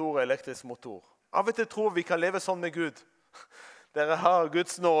bensinmotor og elektrisk motor. Av og til tror vi kan leve sånn med Gud. Dere har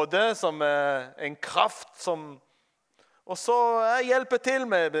Guds nåde som en kraft som... Og så jeg hjelper til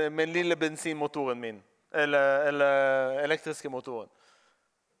med den lille bensinmotoren min. Eller elektriske motoren.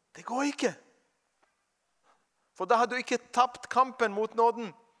 Det går ikke. For da har du ikke tapt kampen mot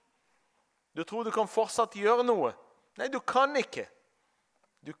nåden. Du tror du kan fortsatt gjøre noe. Nei, du kan ikke.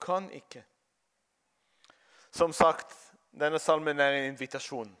 Du kan ikke. Som sagt, denne salmen er en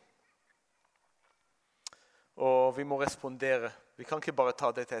invitasjon. Og vi må respondere. Vi kan ikke bare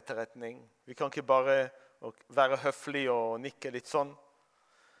ta det til etterretning. Vi kan ikke bare være høflig og nikke litt sånn.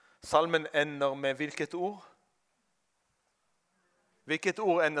 Salmen ender med hvilket ord? Hvilket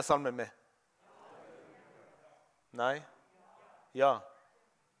ord ender salmen med? Nei? Ja.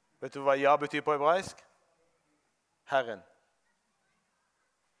 Vet du hva ja betyr på hebraisk? Herren.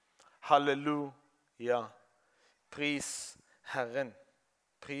 Halleluja. Pris Herren.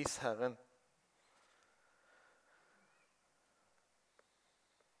 Pris Herren.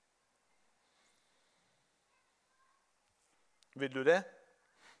 Vil du det?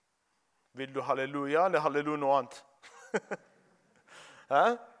 Vil du halleluja eller halleluja noe annet? Hæ?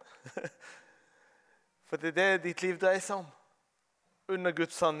 For det er det ditt liv dreier seg om. Under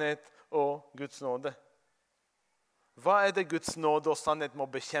Guds sannhet og Guds nåde. Hva er det Guds nåde og sannhet må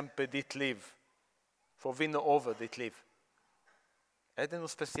bekjempe ditt liv for å vinne over ditt liv? Er det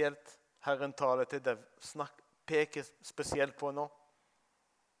noe spesielt Herren taler til deg, peker spesielt på nå?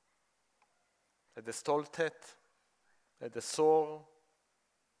 Er det stolthet? Er det sår?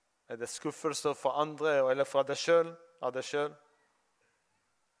 Er det skuffelser for andre eller fra deg selv? Av deg selv?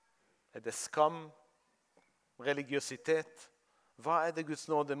 Er det skam? Religiøsitet? Hva er det Guds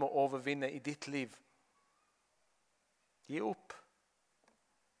nåde må overvinne i ditt liv? Gi opp.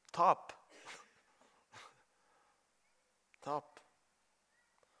 Tap. Tap.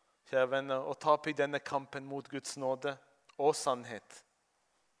 Kjære venner, å tape i denne kampen mot Guds nåde og sannhet,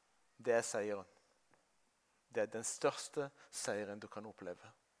 det er seieren. Det er den største seieren du kan oppleve.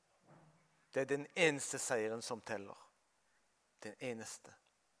 Det er den eneste seieren som teller. Den eneste.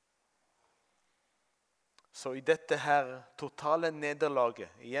 Så i dette her totale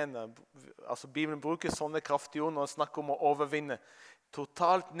nederlaget, igjen, altså Bibelen bruker sånne kraftige ord når den snakker om å overvinne.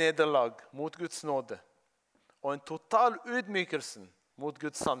 Totalt nederlag mot Guds nåde, og en total utmykelse mot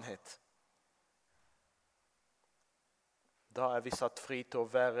Guds sannhet. Da er vi satt fri til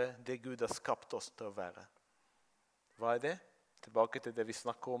å være det Gud har skapt oss til å være. Hva er det? Tilbake til det vi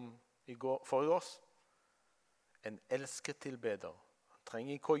snakket om forrige års. En elsket tilbeder. Han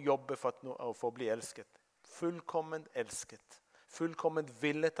trenger ikke å jobbe for å bli elsket. Fullkomment elsket. Fullkomment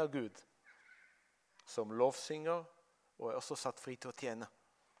villet av Gud. Som lovsynger og er også satt fri til å tjene.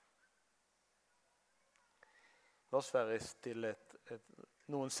 La oss være stille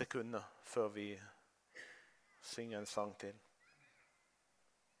noen sekunder før vi synger en sang til.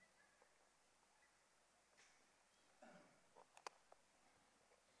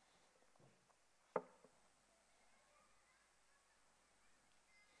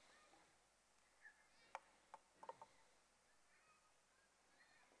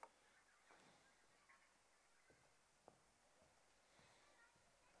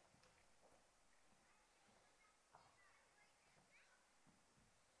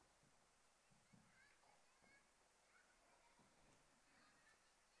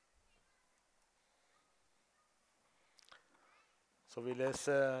 Så vi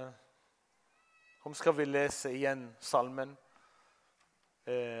leser, om skal vi lese igjen salmen,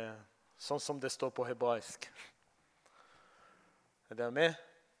 sånn som det står på hebraisk. Er dere med?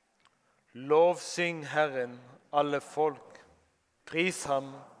 Lovsyng Herren, alle folk. Pris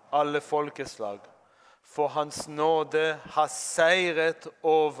ham, alle folkeslag. For hans nåde har seiret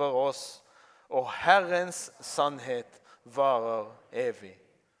over oss, og Herrens sannhet varer evig.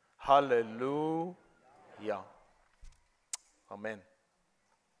 Halleluja. Amen.